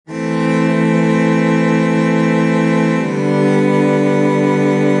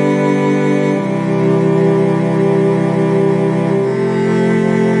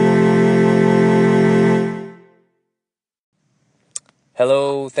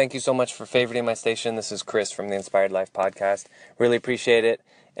Hello, thank you so much for favoriting my station. This is Chris from the Inspired Life podcast. Really appreciate it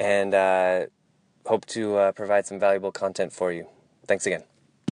and hope to provide some valuable content for you. Thanks again.